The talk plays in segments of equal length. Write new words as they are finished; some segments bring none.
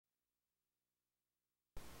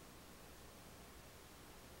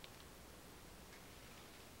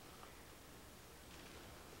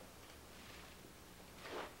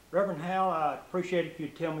Reverend Howell, I appreciate if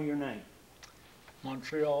you'd tell me your name.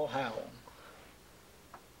 Montreal Howell.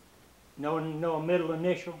 No middle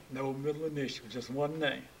initial? No middle initial, just one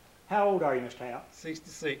name. How old are you, Mr. Howell?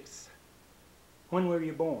 66. When were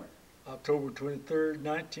you born? October 23rd,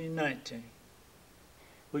 1919.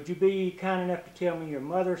 Would you be kind enough to tell me your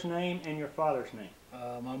mother's name and your father's name?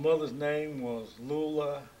 My mother's name was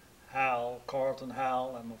Lula Howell, Carlton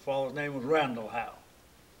Howell, and my father's name was Randall Howell.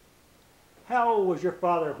 How old was your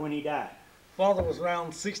father when he died? Father was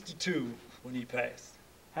around 62 when he passed.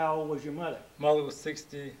 How old was your mother? Mother was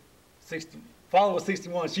 60, father was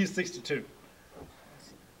 61, she's 62.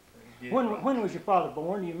 Yeah, When was your father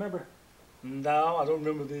born? Do you remember? No, I don't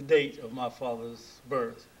remember the date of my father's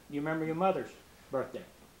birth. Do you remember your mother's birthday?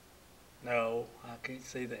 No, I can't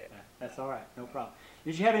say that. That's all right, no problem.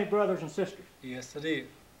 Did you have any brothers and sisters? Yes, I did.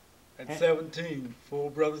 At 17,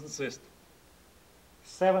 4 brothers and sisters.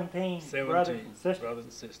 17 brothers and sisters? Brothers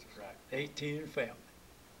and sisters, right. 18 in family.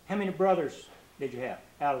 How many brothers did you have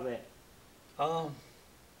out of that? Well,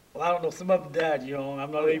 I don't know. Some of them died young.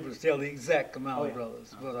 I'm not able to tell the exact amount of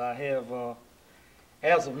brothers, but I have,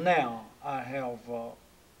 as of now, I have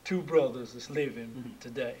 2 brothers that's living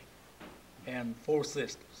today, and 4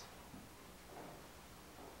 sisters.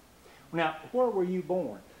 Now, where were you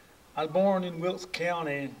born? I was born in Wilkes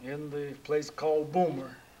County in the place called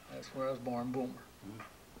Boomer. That's where I was born, Boomer.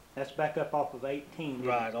 That's back up off of 18.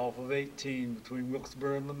 Right, off of 18 between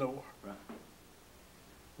Wilkesboro and Lenore. Right.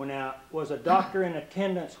 Well, now, was a doctor in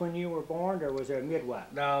attendance when you were born, or was there a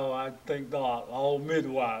midwife? No, I think not. All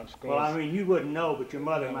midwives. Well, I mean, you wouldn't know, but your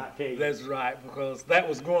mother might tell you. That's right, because that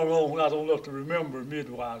was going on when I was old enough to remember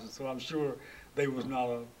midwives, so I'm sure they was not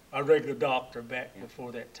a regular doctor back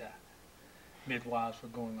before that time. Midwives were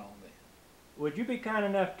going on then. Would you be kind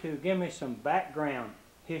enough to give me some background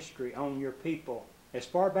history on your people, as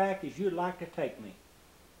far back as you'd like to take me?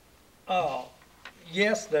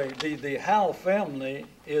 Yes, the Howell family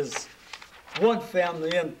is one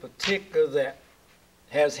family in particular that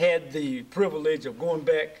has had the privilege of going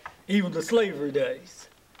back even to slavery days.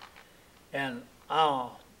 And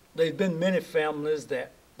there's been many families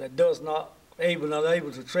that not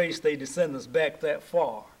able to trace their descendants back that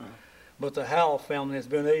far. But the Howell family has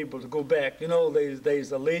been able to go back. You know,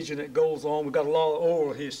 there's a legend that goes on. We've got a lot of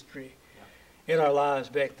oral history in our lives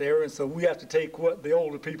back there, and so we have to take what the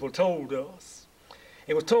older people told us.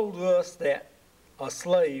 It was told to us that a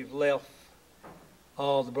slave left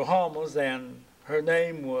the Bahamas, and her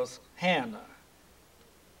name was Hannah.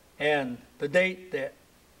 And the date that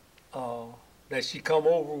she come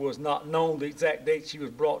over was not known, the exact date she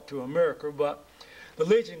was brought to America, but the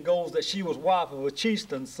legend goes that she was wife of a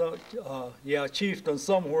chieftain, chieftain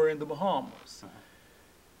somewhere in the Bahamas.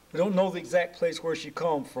 We don't know the exact place where she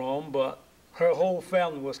come from, but her whole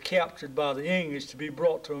family was captured by the English to be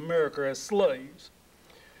brought to America as slaves.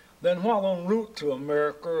 Then while en route to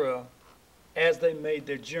America, as they made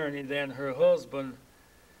their journey, then her husband,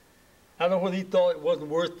 I don't know whether he thought it wasn't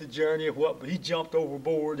worth the journey or what, but he jumped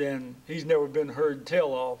overboard, and he's never been heard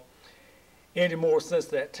tell of anymore since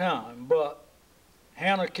that time. But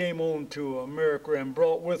Hannah came on to America and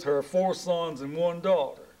brought with her 4 sons and 1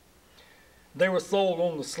 daughter. They were sold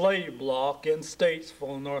on the slave block in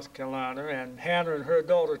Statesville, North Carolina, and Hannah and her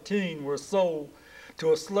daughter Teen were sold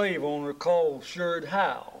to a slave owner called Sherd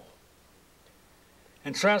Howell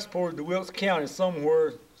and transported to Wilkes County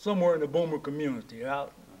somewhere in the Boomer community. I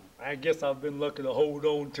guess I've been lucky to hold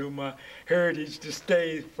on to my heritage to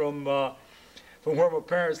stay from where my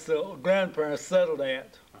grandparents settled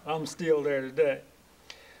at. I'm still there today.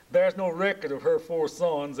 There's no record of her 4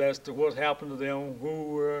 sons as to what happened to them,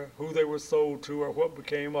 who they were sold to, or what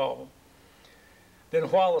became of them. Then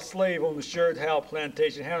while a slave on the Sherd Howell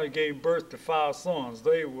plantation, Hannah gave birth to 5 sons.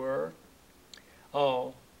 They were,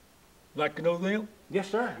 like you know them? Yes,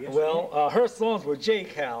 sir. Yes, well, her sons were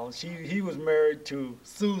Jake Howell. He was married to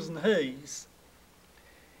Susan Hayes.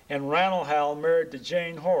 And Randall Howell married to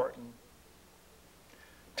Jane Horton.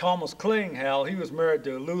 Thomas Kling Howell, he was married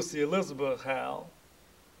to Lucy Elizabeth Howell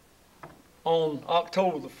on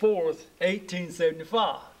October the 4th,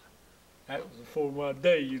 1875. That was before my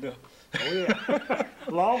day, you know. Oh, yeah.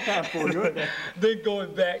 Long time for you, wasn't it? Then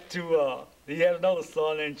going back to, he had another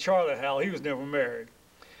son named Charlie Howell. He was never married.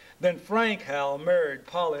 Then Frank Howell married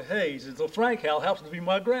Polly Hayes. And so Frank Howell happens to be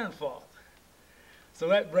my grandfather. So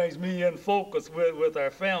that brings me in focus with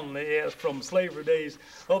our family as from slavery days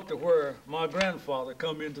up to where my grandfather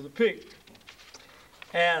come into the picture.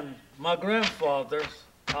 And my grandfather,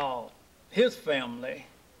 his family,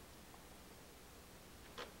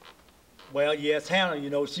 well, yes, Hannah,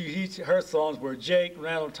 you know, her sons were Jake,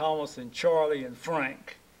 Randall, Thomas, and Charlie, and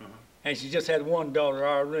Frank. and she just had one daughter,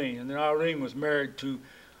 Irene, and then Irene was married to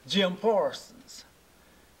Jim Parsons.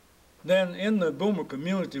 Then in the Boomer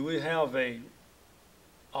community, we have a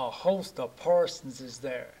host of Parsoneses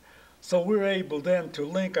there. So we're able then to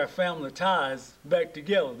link our family ties back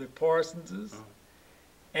together, the Parsonses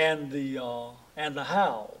and the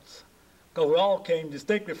Howells. Because we all came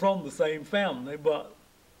distinctly from the same family, but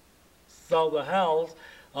so the Howells,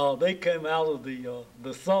 they came out of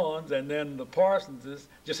the sons, and then the Parsonses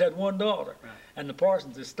just had one daughter. Right. And the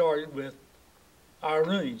Parsonses started with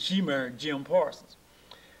Irene. She married Jim Parsons.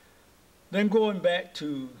 Then going back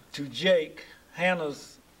to Jake,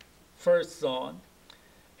 Hannah's first son,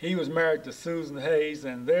 he was married to Susan Hayes,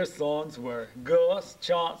 and their sons were Gus,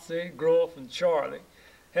 Chauncey, Gruff, and Charlie.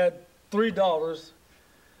 Had 3 daughters,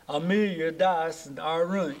 Amelia, Dice, and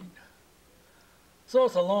Irene. So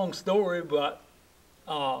it's a long story, but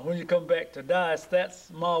when you come back to Dice, that's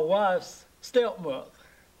my wife's stepmother.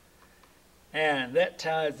 And that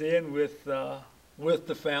ties in with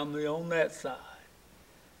the family on that side.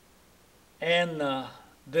 And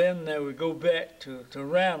then we go back to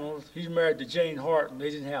Randall. He's married to Jane Horton. They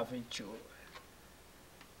didn't have any children.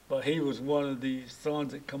 But he was one of the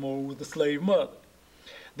sons that come over with the slave mother.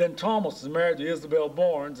 Then Thomas was married to Isabel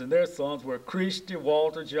Barnes, and their sons were Christy,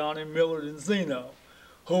 Walter, Johnny, Millard, and Zeno,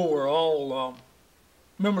 who were all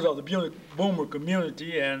members of the Boomer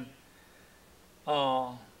community, and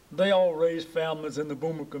they all raised families in the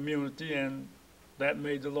Boomer community, and that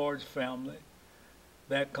made the large family.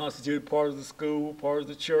 That constituted part of the school, part of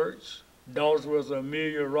the church. Daughters was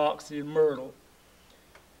Amelia, Roxy, and Myrtle.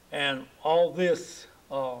 And all this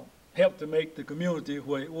helped to make the community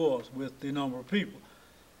what it was with the number of people.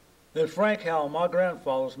 Then Frank Howell, my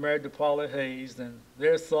grandfather, was married to Polly Hayes, and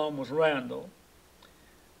their son was Randall.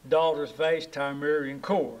 Daughters Vashti, Mary, and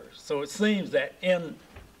Cores. So it seems that in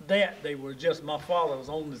that they were just, my father was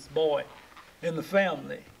the oldest boy in the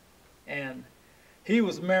family. And he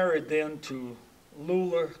was married then to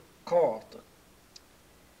Lula Carlton.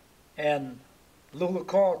 And Lula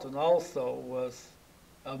Carlton also was,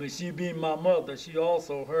 she being my mother, she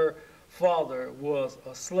also, her father was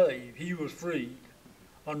a slave. He was freed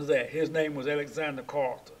under that. His name was Alexander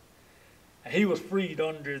Carlton. And he was freed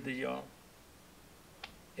under in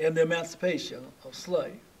the emancipation of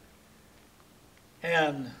slave.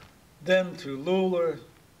 And then to Lula,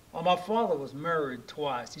 my father was married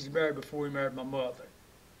twice. He's married before he married my mother.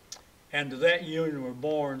 And to that union were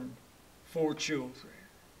born 4 children.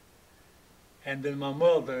 And then my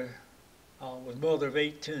mother was mother of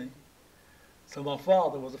 18. So my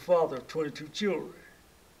father was the father of 22 children.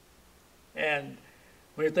 And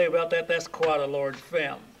when you think about that, that's quite a large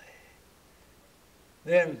family.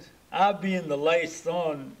 Then I being the last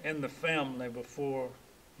son in the family before,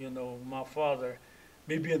 my father,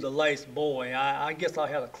 me being the last boy, I guess I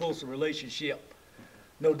had a closer relationship,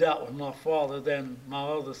 no doubt, with my father than my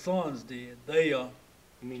other sons did. They,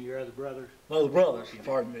 You mean your other brothers? Other brothers,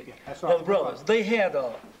 pardon me. Yeah, that's right. Other brothers. They had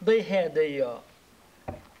a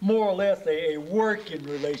more or less a working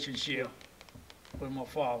relationship with my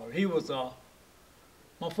father. He was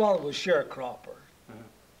my father was a sharecropper,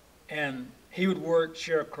 and he would work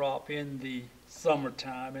sharecrop in the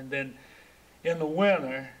summertime, and then in the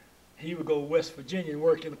winter he would go to West Virginia and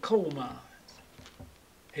work in the coal mines.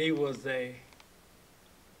 He was I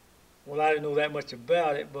didn't know that much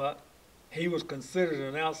about it, but he was considered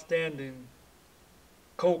an outstanding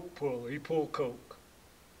coke puller. He pulled coke.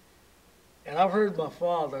 And I've heard my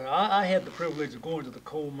father, I had the privilege of going to the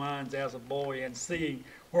coal mines as a boy and seeing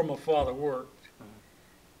where my father worked.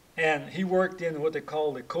 And he worked in what they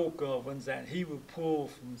call the coke ovens, and he would pull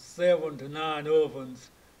from 7 to 9 ovens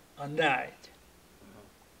a night.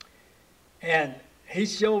 And he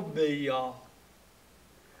showed me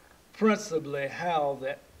principally how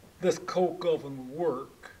that this coke oven would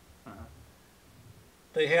work.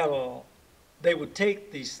 They would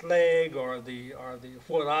take the slag or the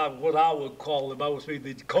what I would call it, I would say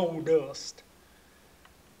the coal dust.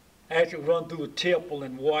 After it run through the tipple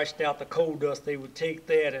and washed out the coal dust, they would take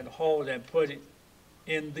that and haul it and put it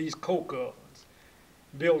in these coke ovens.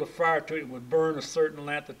 Build a fire to it, and would burn a certain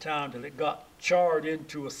length of time till it got charred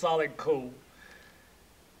into a solid coal.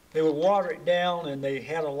 They would water it down, and they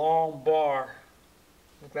had a long bar,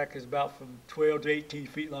 looked like it's about from 12 to 18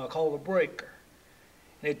 feet long, called a breaker.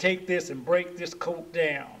 And they'd take this and break this coke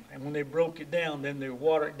down, and when they broke it down, then they would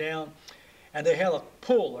water it down, and they had a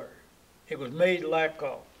puller. It was made like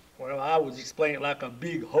I would explain it like a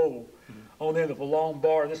big hole on the end of a long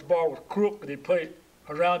bar. This bar was crooked. They put it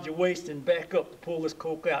around your waist and back up to pull this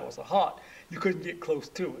coke out. It was so hot, you couldn't get close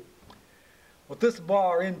to it. With this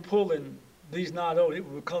bar in pulling these 9 ovens, it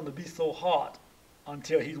would become to be so hot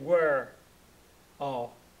until he'd wear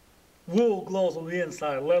wool gloves on the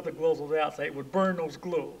inside, leather gloves on the outside. It would burn those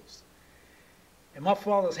gloves. And my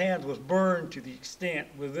father's hands was burned to the extent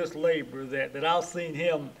with this labor that I've seen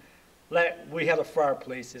him, like we had a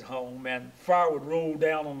fireplace at home, and fire would roll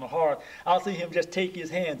down on the hearth. I'll see him just take his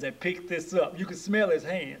hands and pick this up. You could smell his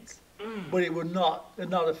hands, but it would not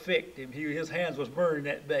affect him. His hands was burning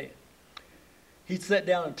that bad. He'd sit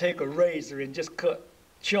down and take a razor and just cut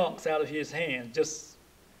chunks out of his hand, just,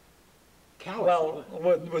 well,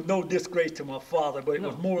 with no disgrace to my father, but it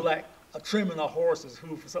was more like a trimming a horse's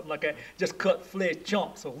hoof or something like that. Just cut flesh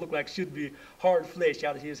chunks so it looked like it should be hard flesh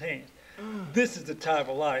out of his hand. This is the type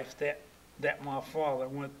of life that my father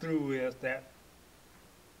went through, is that.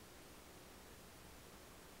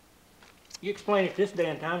 You explain it this day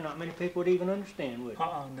and time, not many people would even understand, would it?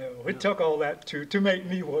 No. It took all that to make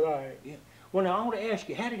me what I am. Yeah. Well, now I want to ask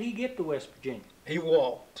you, how did he get to West Virginia? He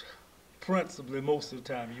walked. Principally, most of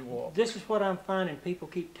the time he walked. This is what I'm finding. People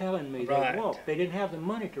keep telling me Right. they walked. They didn't have the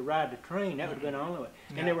money to ride the train. That would have been the only way.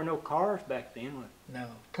 And there were no cars back then. No.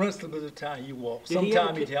 Principally, the time he walked. Did he ever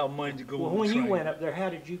Sometimes he'd have money to go Well, on the when train. you went up there, how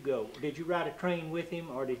did you go? Did you ride a train with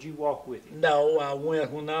him, or did you walk with him? No,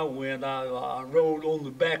 when I went, I rode on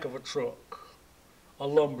the back of a truck, a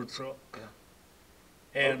lumber truck. Yeah.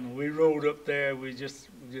 And we rode up there, we just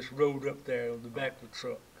rode up there on the back of the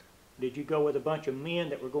truck. Did you go with a bunch of men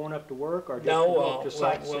that were going up to work, or just to No,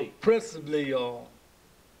 sightsee? principally,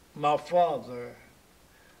 my father,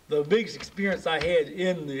 the biggest experience I had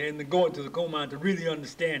in the going to the coal mine to really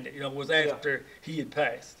understand it, was after he had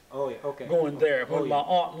passed. Oh, yeah, okay. Going there, when my yeah.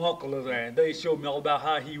 aunt and uncle were there, and they showed me all about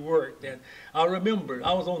how he worked. And I remember,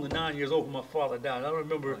 I was only 9 years old when my father died. I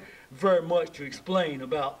remember very much to explain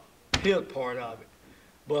about his part of it.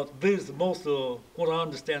 But this is most of what I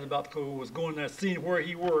understand about the coal was going there, seeing where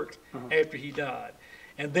he worked after he died.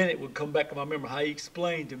 And then it would come back, and I remember how he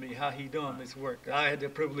explained to me how he done this work. I had the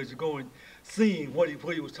privilege of going, seeing what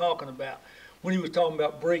he was talking about. When he was talking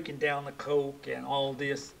about breaking down the coke and all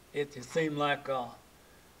this, it seemed like,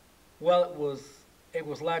 well, it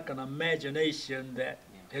was like an imagination that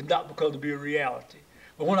had not become to be a reality.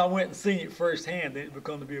 But when I went and seen it firsthand, it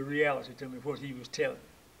became to be a reality to me, what he was telling me.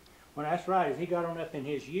 Well, that's right. As he got on up in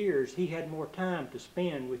his years, he had more time to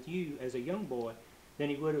spend with you as a young boy than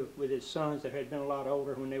he would have with his sons that had been a lot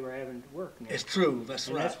older when they were having to work now. It's true, that's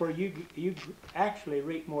And right. that's where you actually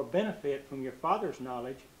reap more benefit from your father's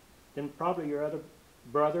knowledge than probably your other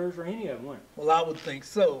brothers or any of them, wouldn't it? Well, I would think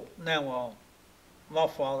so. Now, my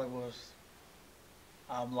father was,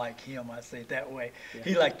 I'm like him, I say it that way. Yeah.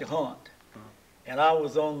 He liked to hunt. And I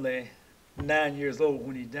was only 9 years old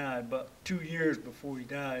when he died, but 2 years before he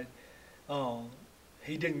died,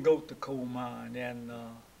 he didn't go to the coal mine, and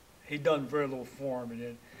he done very little farming.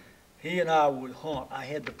 And he and I would hunt. I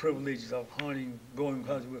had the privileges of hunting, going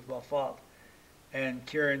hunting with my father, and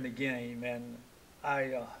carrying the game. And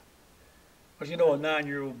but a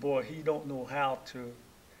 9-year-old boy, he don't know how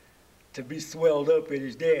to be swelled up at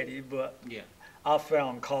his daddy, but Yeah. I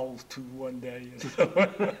found cause to one day.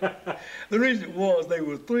 The reason was they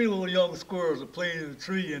were 3 little young squirrels that played in the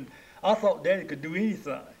tree, and I thought Daddy could do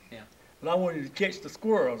anything. Yeah. And I wanted to catch the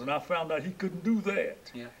squirrels, and I found out he couldn't do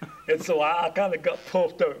that. Yeah. And so I kind of got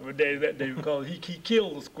puffed up with Daddy that day because he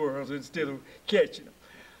killed the squirrels instead of catching them.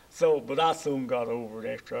 So, but I soon got over it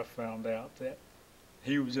after I found out that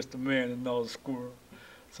he was just a man and not a squirrel,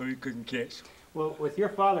 so he couldn't catch them. Well, with your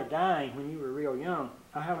father dying when you were real young,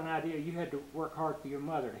 I have an idea you had to work hard for your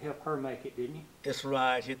mother to help her make it, didn't you? That's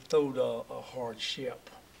right. It throwed a hardship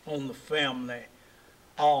on the family.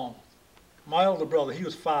 My older brother, he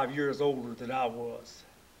was 5 years older than I was.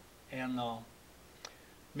 And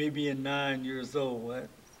me being 9 years old, that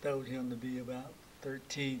throwed him to be about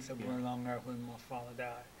 13, somewhere along there when my father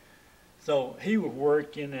died. So he was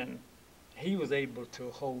working, and he was able to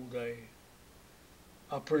hold a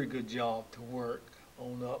pretty good job to work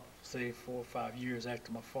on up, say 4 or 5 years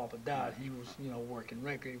after my father died. He was, working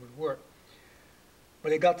regularly, he would work.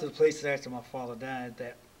 But it got to the place after my father died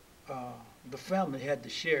that the family had to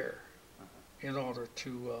share in order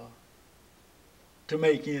to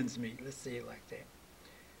make ends meet, let's say it like that.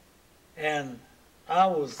 And I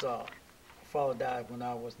was, my father died when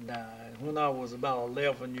I was 9. When I was about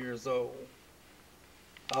 11 years old,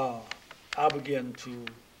 I began to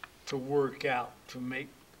work out to make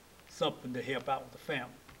something to help out with the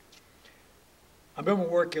family. I remember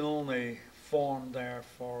working on a farm there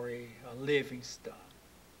for a Livingston.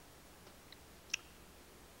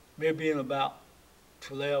 Maybe being about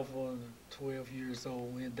 12 years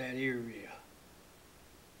old in that area.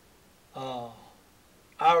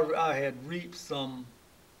 I had reaped some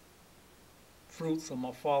fruits of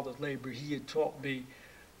my father's labor. He had taught me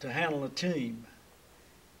to handle a team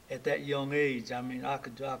at that young age. I mean, I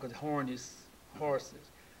could harness horses.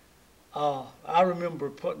 I remember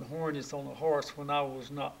putting harness on a horse when I was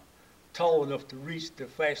not tall enough to reach to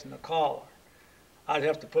fasten the collar. I'd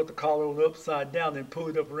have to put the collar on upside down and pull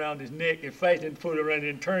it up around his neck and fasten it, put it around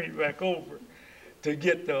and turn it back over to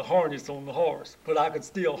get the harness on the horse. But I could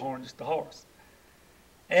still harness the horse.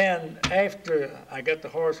 And after I got the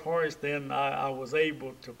horse harnessed, then I was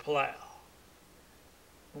able to plow.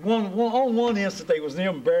 On one instance, there was an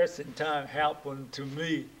embarrassing time happened to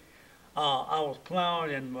me. I was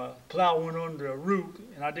plowing and my plow went under a root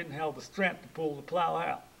and I didn't have the strength to pull the plow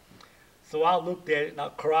out. So I looked at it and I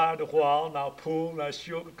cried a while and I pulled and I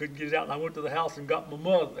shook, I couldn't get it out, and I went to the house and got my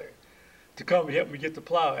mother to come and help me get the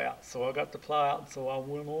plow out. So I got the plow out, and so I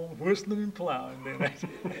went on whistling and plowing. Then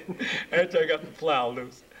after I got the plow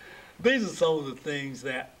loose. These are some of the things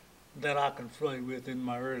that I confronted with in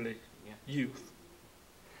my early youth.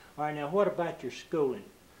 All right, now what about your schooling?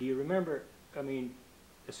 Do you remember, I mean,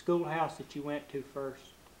 the schoolhouse that you went to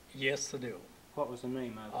first? Yes, I do. What was the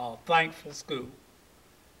name of it? Thankful School.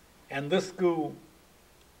 And this school,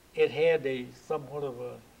 it had somewhat of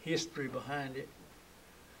a history behind it.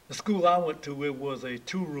 The school I went to, it was a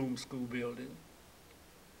two-room school building.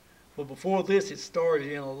 But before this, it started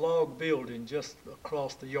in a log building just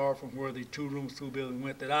across the yard from where the two-room school building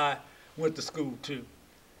went that I went to school to.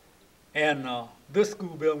 And this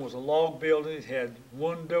school building was a log building. It had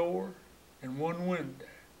one door and one window,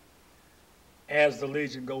 as the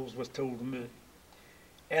legend goes, was told to me.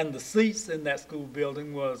 And the seats in that school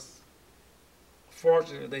building was,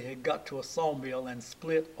 fortunately, they had got to a sawmill and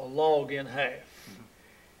split a log in half,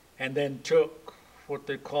 and then took what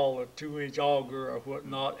they call a 2-inch auger or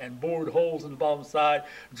whatnot and bored holes in the bottom side,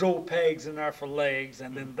 drove pegs in there for legs,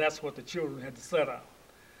 and then that's what the children had to sit on.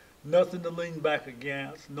 Nothing to lean back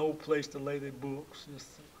against, no place to lay their books, just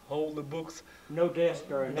hold the books. No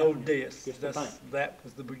desk or no desk. Just that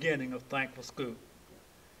was the beginning of Thankful School.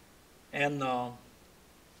 And the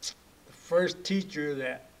first teacher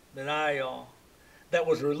that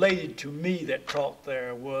was related to me that taught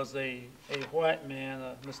there was a white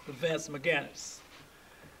man, Mr. Vince McGinnis.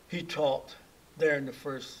 He taught there in the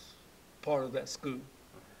first part of that school.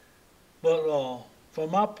 But for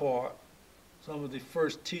my part, some of the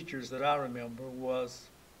first teachers that I remember was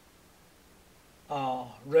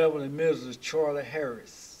Reverend and Mrs. Charlie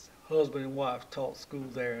Harris. Husband and wife taught school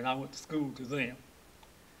there, and I went to school to them.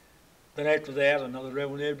 Then after that, another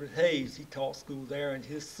Reverend Edward Hayes, he taught school there, and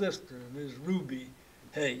his sister, Ms. Ruby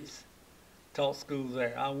Hayes, taught school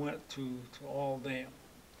there. I went to all of them.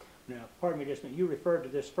 Now, pardon me just a minute. You referred to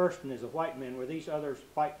this first one as a white man. Were these others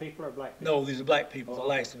white people or black people? No, these are black people. The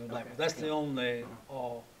last of them black people. That's the only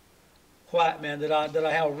white man that I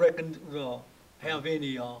have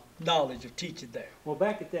any knowledge of teaching there. Well,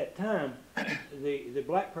 back at that time, the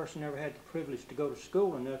black person never had the privilege to go to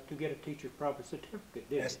school enough to get a teacher's proper certificate,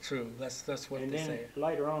 did That's true. That's what and they then say.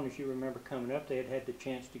 Later on, as you remember coming up, they had the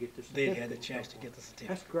chance to get the certificate. They had the chance to get the certificate.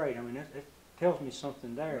 That's great. I mean, that tells me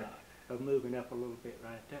something there Right. of moving up a little bit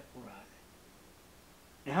right at that point. Right.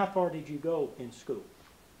 And how far did you go in school?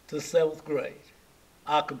 To the 7th grade.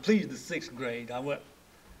 I completed the 6th grade. I went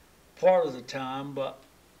part of the time, but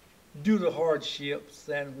due to hardships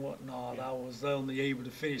and whatnot, I was only able to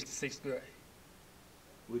finish the 6th grade.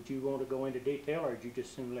 Would you want to go into detail, or did you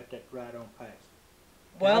just soon let that ride on past?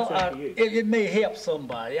 Well, That's up to you. it may help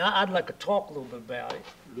somebody. I'd like to talk a little bit about it.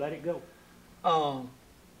 Let it go.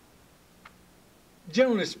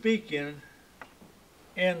 Generally speaking,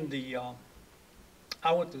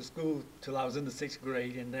 I went to school till I was in the 6th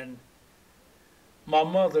grade, and then my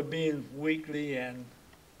mother being weakly and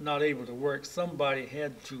not able to work, somebody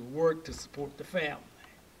had to work to support the family.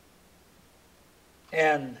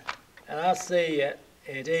 And I say at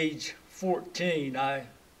age 14, I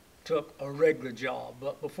took a regular job.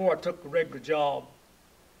 But before I took a regular job,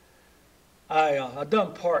 I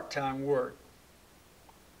done part-time work.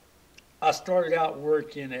 I started out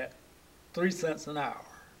working at 3 cents an hour.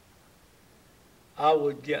 I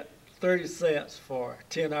would get 30 cents for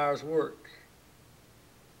 10 hours work.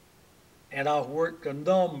 And I worked a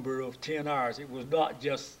number of 10 hours. It was not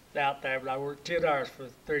just out there, but I worked 10 hours for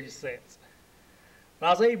 30 cents. But I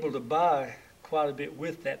was able to buy quite a bit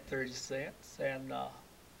with that 30 cents, and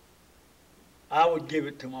I would give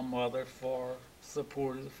it to my mother for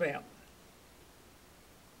support of the family.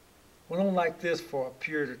 Went on like this for a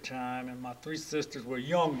period of time, and my 3 sisters were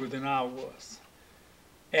younger than I was.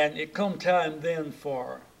 And it come time then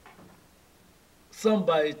for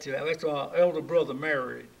somebody to, after my elder brother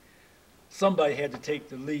married, somebody had to take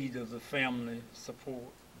the lead of the family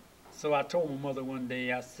support. So I told my mother one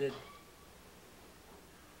day, I said,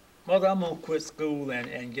 Mother, I'm going to quit school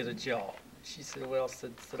and get a job. She said, well,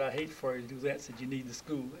 said, I hate for you to do that. Said, you need the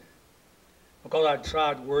schooling. Because I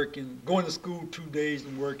tried working, going to school 2 days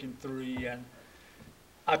and working 3, and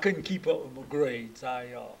I couldn't keep up with my grades. I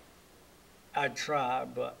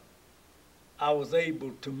tried, but I was able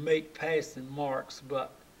to make passing marks,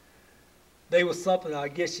 but they were something I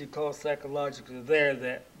guess you'd call psychologically there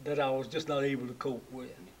that I was just not able to cope with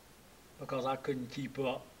because I couldn't keep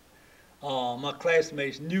up. My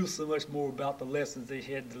classmates knew so much more about the lessons they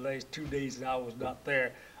had the last 2 days that I was not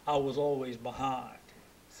there. I was always behind,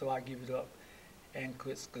 so I gave it up and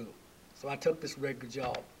quit school. So I took this regular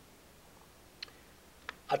job.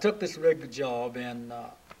 And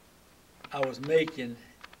I was making,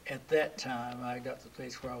 at that time, I got to the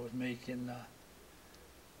place where I was making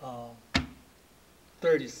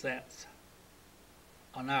 30 cents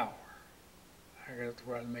an hour. I got to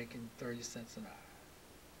where I was making 30 cents an hour.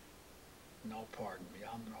 No, pardon me,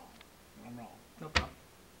 I'm wrong. No problem.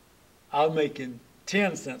 I was making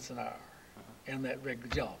 10 cents an hour in that regular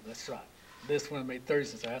job, that's right. This one I made 30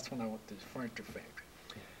 cents an hour, that's when I went to the furniture factory.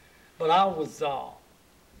 But I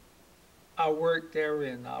worked there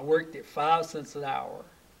and I worked at 5 cents an hour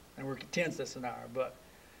and worked at 10 cents an hour. But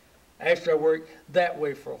after I worked that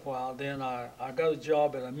way for a while, then I got a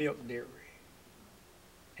job at a milk dairy.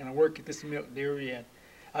 And I worked at this milk dairy and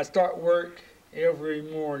I start work every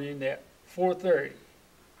morning at 4:30.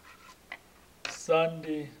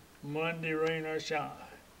 Sunday, Monday, rain or shine.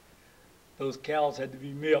 Those cows had to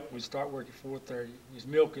be milked. We'd start work at 4:30. We was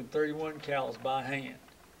milking 31 cows by hand.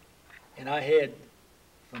 And I had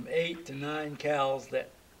from 8 to 9 cows that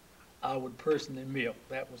I would personally milk.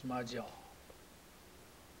 That was my job.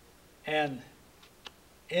 And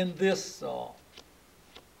in this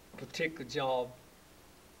particular job,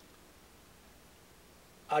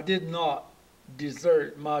 I did not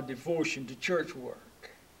desert my devotion to church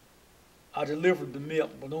work. I delivered the milk,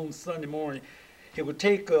 but on Sunday morning, it would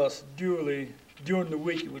take us during the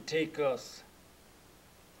week, it would take us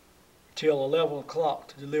till 11 o'clock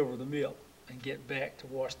to deliver the milk and get back to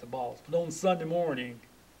wash the balls. But on Sunday morning,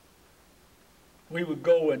 we would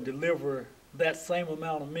go and deliver that same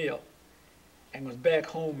amount of milk and was back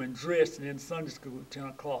home and dressed and in Sunday school at 10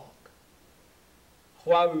 o'clock.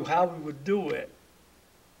 How we would do it,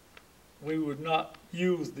 we would not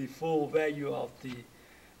use the full value of the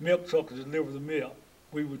milk truck to deliver the milk.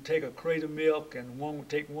 We would take a crate of milk and one would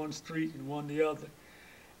take one street and one the other.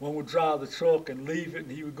 One would drive the truck and leave it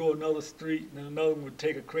and he would go another street and then another one would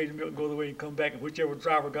take a crate of milk and go the way and come back, and whichever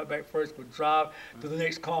driver got back first would drive to the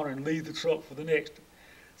next corner and leave the truck for the next one.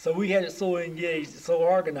 So we had it so engaged, so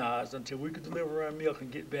organized until we could deliver our milk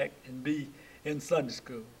and get back and be in Sunday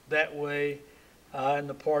school. That way, I and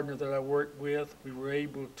the partner that I worked with, we were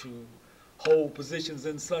able to hold positions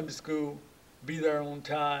in Sunday school, be there on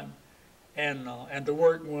time, and the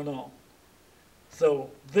work went on. So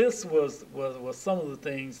this was some of the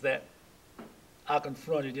things that I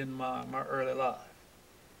confronted in my early life.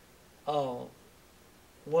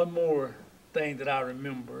 One more thing that I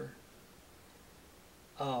remember,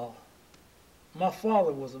 my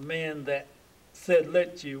father was a man that said,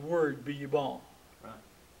 let your word be your bond. Right.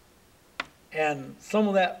 And some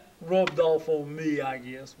of that rubbed off on me, I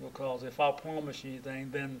guess, because if I promise you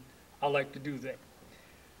anything, then I like to do that.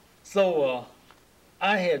 So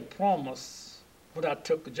I had promised when I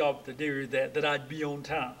took the job at the dairy that I'd be on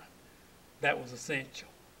time. That was essential,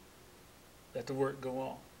 that the work go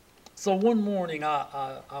on. So one morning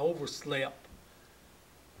I overslept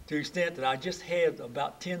to the extent that I just had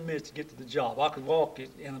about 10 minutes to get to the job. I could walk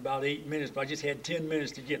it in about 8 minutes, but I just had 10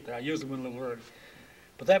 minutes to get there. I usually went a little early.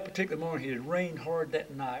 But that particular morning, it had rained hard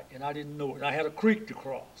that night, and I didn't know it. I had a creek to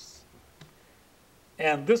cross.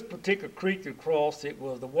 And this particular creek to cross, the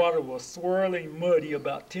water was swirling muddy,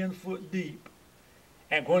 about 10 foot deep.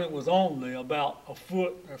 And when it was only about a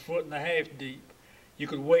foot or 1.5 feet deep, you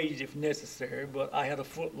could wade if necessary, but I had a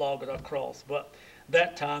foot log that I crossed. But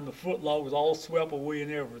that time, the foot log was all swept away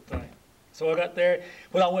and everything. So I got there.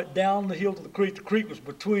 When I went down the hill to the creek was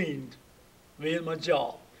between me and my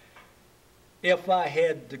job. If I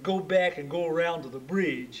had to go back and go around to the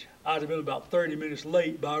bridge, I'd have been about 30 minutes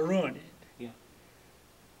late by running. Yeah.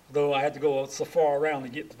 Though I had to go so far around to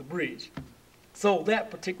get to the bridge. So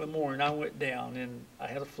that particular morning, I went down and I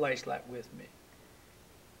had a flashlight with me.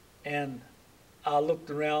 And I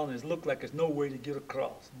looked around and it looked like there's no way to get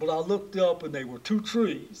across. But I looked up and there were 2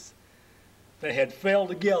 trees that had fell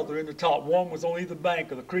together in the top. One was on either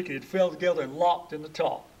bank of the creek. It had fell together and locked in the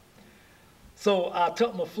top. So I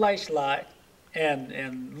took my flashlight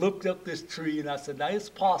and looked up this tree and I said, now it's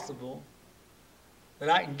possible that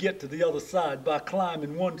I can get to the other side by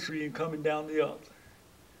climbing one tree and coming down the other.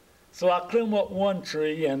 So I climbed up one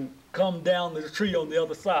tree and come down the tree on the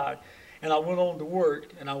other side, and I went on to work,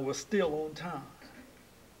 and I was still on time.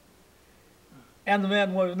 And the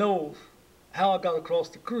man wanted to know how I got across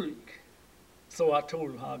the creek. So I told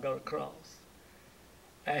him how I got across.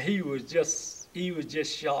 And he was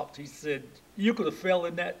just shocked. He said, "You could have fell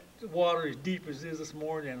in that water as deep as it is this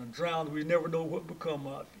morning and drowned. We never know what would become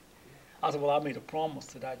of you." I said, "Well, I made a promise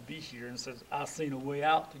that I'd be here." And said, "I seen a way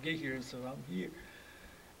out to get here," and so I'm here.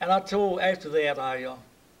 And I told, after that,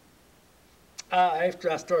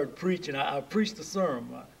 after I started preaching, I preached a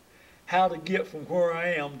sermon, how to get from where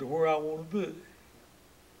I am to where I want to be.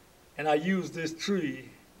 And I used this tree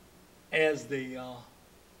as the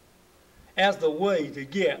way to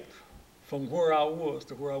get from where I was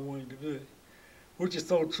to where I wanted to be, which is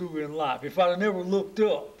so true in life. If I'd have never looked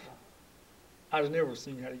up, I'd have never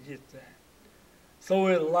seen how to get there. So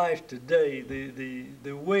in life today,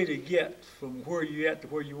 the way to get from where you're at to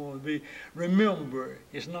where you want to be, remember,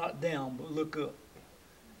 it's not down, but look up,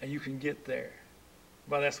 and you can get there.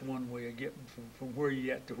 Well, that's one way of getting from where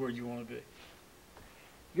you're at to where you want to be.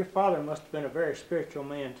 Your father must have been a very spiritual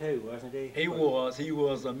man too, wasn't he? He was. He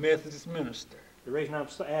was a Methodist minister. The reason I'm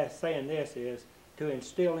saying this is to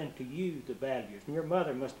instill into you the values. And your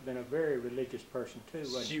mother must have been a very religious person too,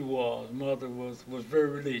 wasn't she? She was. Mother was very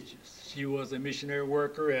religious. She was a missionary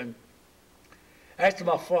worker, and after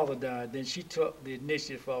my father died, then she took the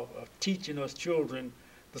initiative of teaching us children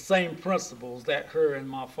the same principles that her and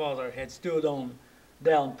my father had stood on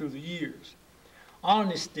down through the years.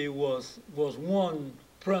 Honesty was one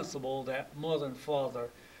principle that mother and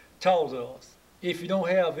father taught us. If you don't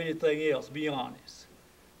have anything else, be honest.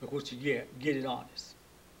 But what you get it honest.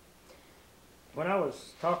 When I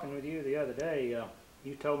was talking with you the other day,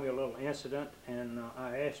 you told me a little incident, and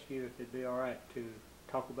I asked you if it'd be all right to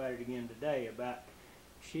talk about it again today, about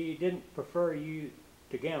she didn't prefer you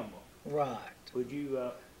to gamble. Right. Would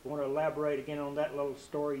you want to elaborate again on that little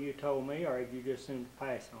story you told me, or have you just soon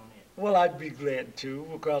pass on it? Well, I'd be glad to,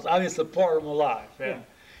 because it's a part of my life.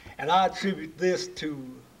 And I attribute this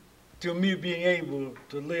to me being able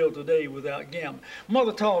to live today without gambling.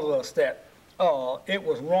 Mother taught us that it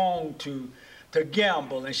was wrong to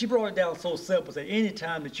gamble, and she brought it down so simple that any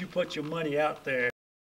time that you put your money out there